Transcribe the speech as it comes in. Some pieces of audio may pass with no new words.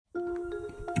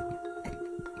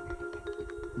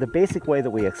The basic way that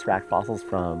we extract fossils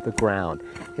from the ground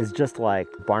is just like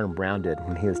Barnum Brown did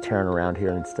when he was tearing around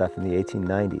here and stuff in the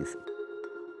 1890s.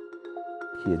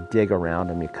 He'd dig around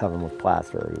them, you cover them with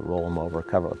plaster, you roll them over,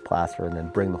 cover it with plaster, and then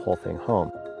bring the whole thing home.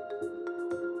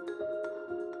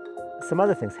 Some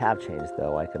other things have changed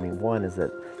though, one is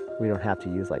that we don't have to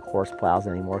use like horse plows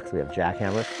anymore because we have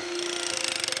jackhammers.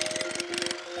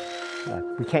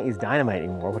 We can't use dynamite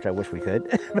anymore, which I wish we could.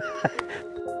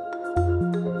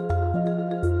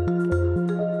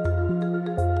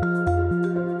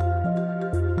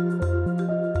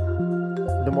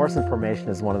 The Morrison Formation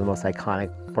is one of the most iconic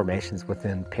formations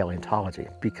within paleontology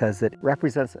because it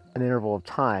represents an interval of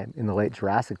time in the late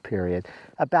Jurassic period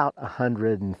about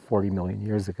 140 million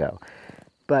years ago.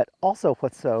 But also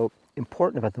what's so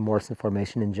important about the Morrison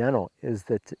Formation in general is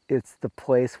that it's the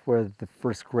place where the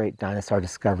first great dinosaur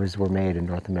discoveries were made in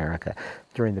North America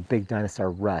during the big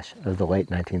dinosaur rush of the late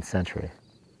 19th century.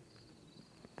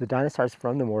 The dinosaurs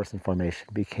from the Morrison Formation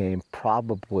became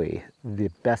probably the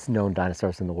best known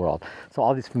dinosaurs in the world. So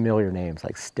all these familiar names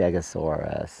like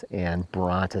Stegosaurus and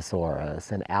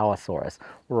Brontosaurus and Allosaurus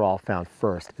were all found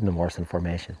first in the Morrison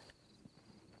Formation.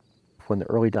 When the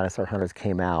early dinosaur hunters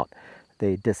came out,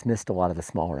 they dismissed a lot of the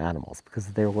smaller animals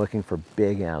because they were looking for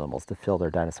big animals to fill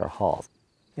their dinosaur halls.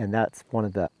 And that's one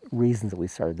of the reasons that we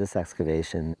started this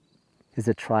excavation, is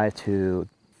to try to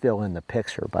fill in the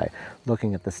picture by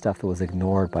looking at the stuff that was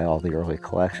ignored by all the early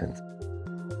collections.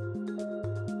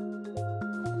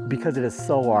 Because it is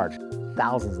so large,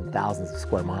 thousands and thousands of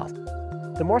square miles,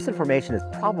 the Morrison Formation is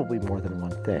probably more than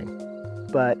one thing.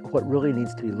 But what really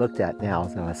needs to be looked at now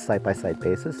is on a site-by-site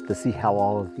basis to see how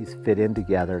all of these fit in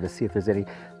together, to see if there's any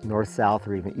north-south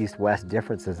or even east-west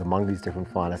differences among these different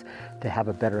faunas, to have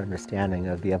a better understanding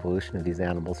of the evolution of these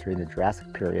animals during the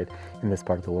Jurassic period in this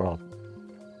part of the world.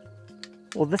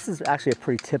 Well, this is actually a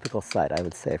pretty typical site, I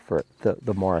would say, for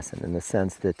the Morrison, in the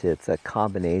sense that it's a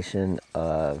combination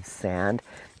of sand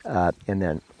and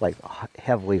then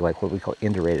heavily what we call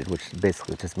indurated, which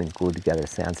basically just means glued together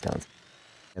sandstones.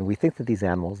 And we think that these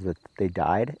animals, that they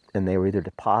died and they were either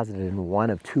deposited in one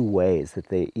of two ways, that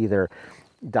they either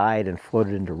died and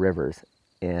floated into rivers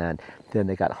and then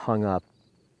they got hung up,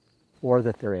 or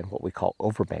that they're in what we call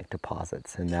overbank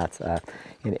deposits. And that's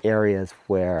in areas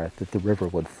where the river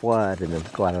would flood and then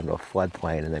go out onto a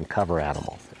floodplain and then cover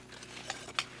animals.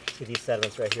 See, these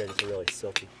sediments right here, these are really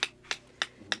silty.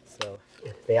 So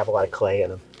they have a lot of clay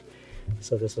in them.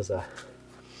 So this was a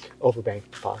overbank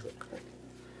deposit,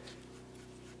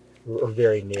 or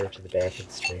very near to the bank of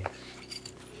the stream.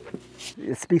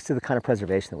 It speaks to the kind of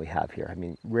preservation that we have here. I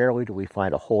mean, rarely do we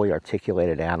find a wholly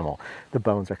articulated animal. The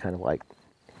bones are kind of like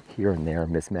here and there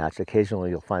mismatched. Occasionally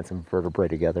you'll find some vertebrae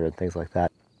together and things like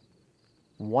that.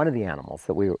 One of the animals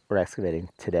that we were excavating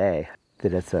today,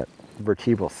 that it's a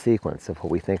vertebral sequence of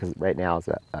what we think is right now is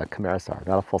a Camarasaur,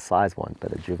 not a full-size one,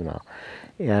 but a juvenile.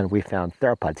 And we found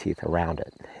theropod teeth around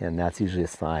it. And that's usually a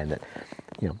sign that,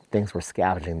 things were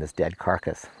scavenging this dead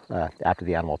carcass after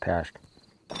the animal perished.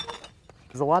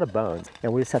 There's a lot of bones,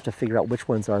 and we just have to figure out which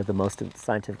ones are the most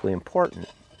scientifically important.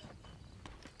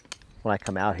 When I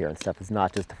come out here and stuff, it's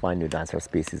not just to find new dinosaur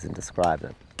species and describe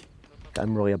them.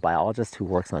 I'm really a biologist who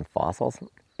works on fossils,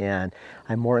 and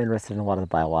I'm more interested in a lot of the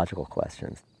biological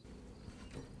questions.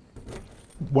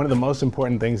 One of the most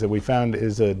important things that we found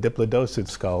is a diplodocid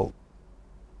skull.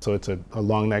 So it's a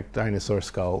long-necked dinosaur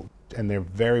skull, and they're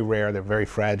very rare, they're very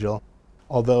fragile.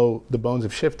 Although the bones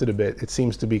have shifted a bit, it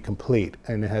seems to be complete,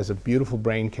 and it has a beautiful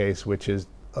brain case, which is,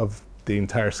 of the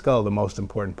entire skull, the most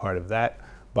important part of that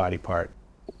body part.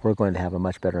 We're going to have a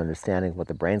much better understanding of what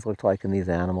the brains looked like in these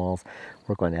animals.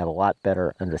 We're going to have a lot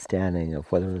better understanding of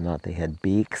whether or not they had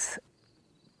beaks.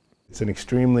 It's an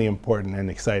extremely important and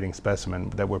exciting specimen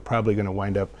that we're probably going to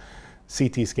wind up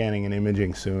CT scanning and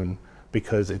imaging soon,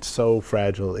 because it's so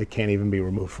fragile it can't even be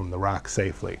removed from the rock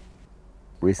safely.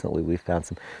 Recently we found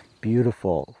some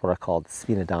beautiful, what are called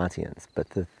sphenodontians, but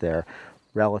that they're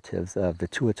relatives of the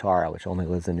tuatara, which only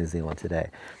lives in New Zealand today.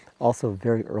 Also,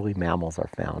 very early mammals are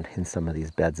found in some of these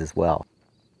beds as well.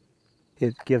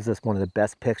 It gives us one of the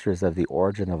best pictures of the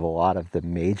origin of a lot of the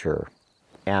major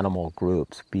animal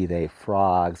groups, be they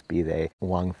frogs, be they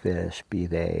lungfish, be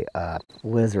they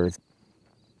lizards.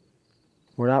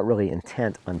 We're not really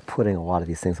intent on putting a lot of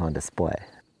these things on display.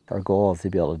 Our goal is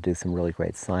to be able to do some really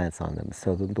great science on them.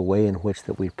 So the way in which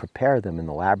that we prepare them in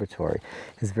the laboratory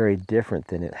is very different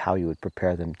than how you would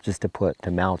prepare them just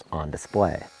to mount on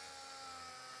display.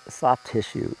 Soft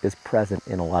tissue is present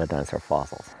in a lot of dinosaur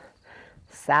fossils.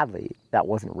 Sadly, that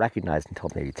wasn't recognized until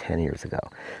maybe 10 years ago.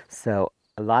 So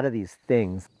a lot of these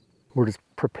things were just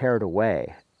prepared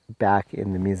away back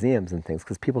in the museums and things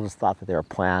because people just thought that they were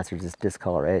plants or just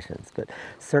discolorations. But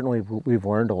certainly we've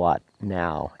learned a lot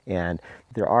now, and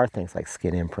there are things like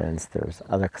skin imprints, there's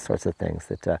other sorts of things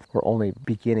that we're only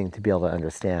beginning to be able to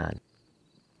understand.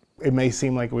 It may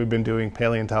seem like we've been doing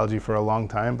paleontology for a long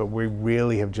time, but we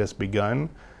really have just begun.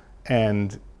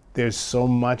 And there's so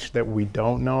much that we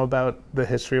don't know about the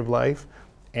history of life.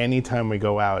 Anytime we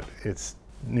go out, it's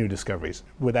new discoveries,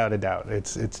 without a doubt.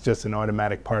 It's just an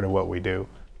automatic part of what we do.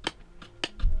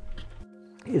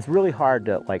 It's really hard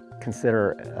to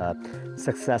consider a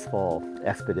successful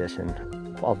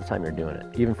expedition all the time you're doing it,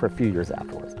 even for a few years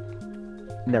afterwards.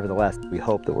 Nevertheless, we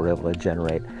hope that we're able to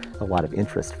generate a lot of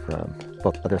interest from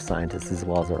both other scientists as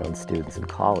well as our own students and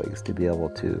colleagues to be able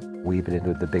to weave it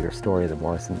into the bigger story of the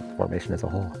Morrison Formation as a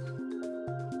whole.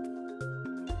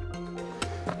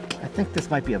 I think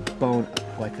this might be a bone,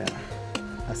 like a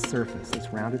surface.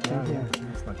 It's rounded through here.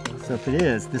 So if it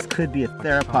is, this could be a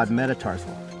theropod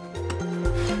metatarsal.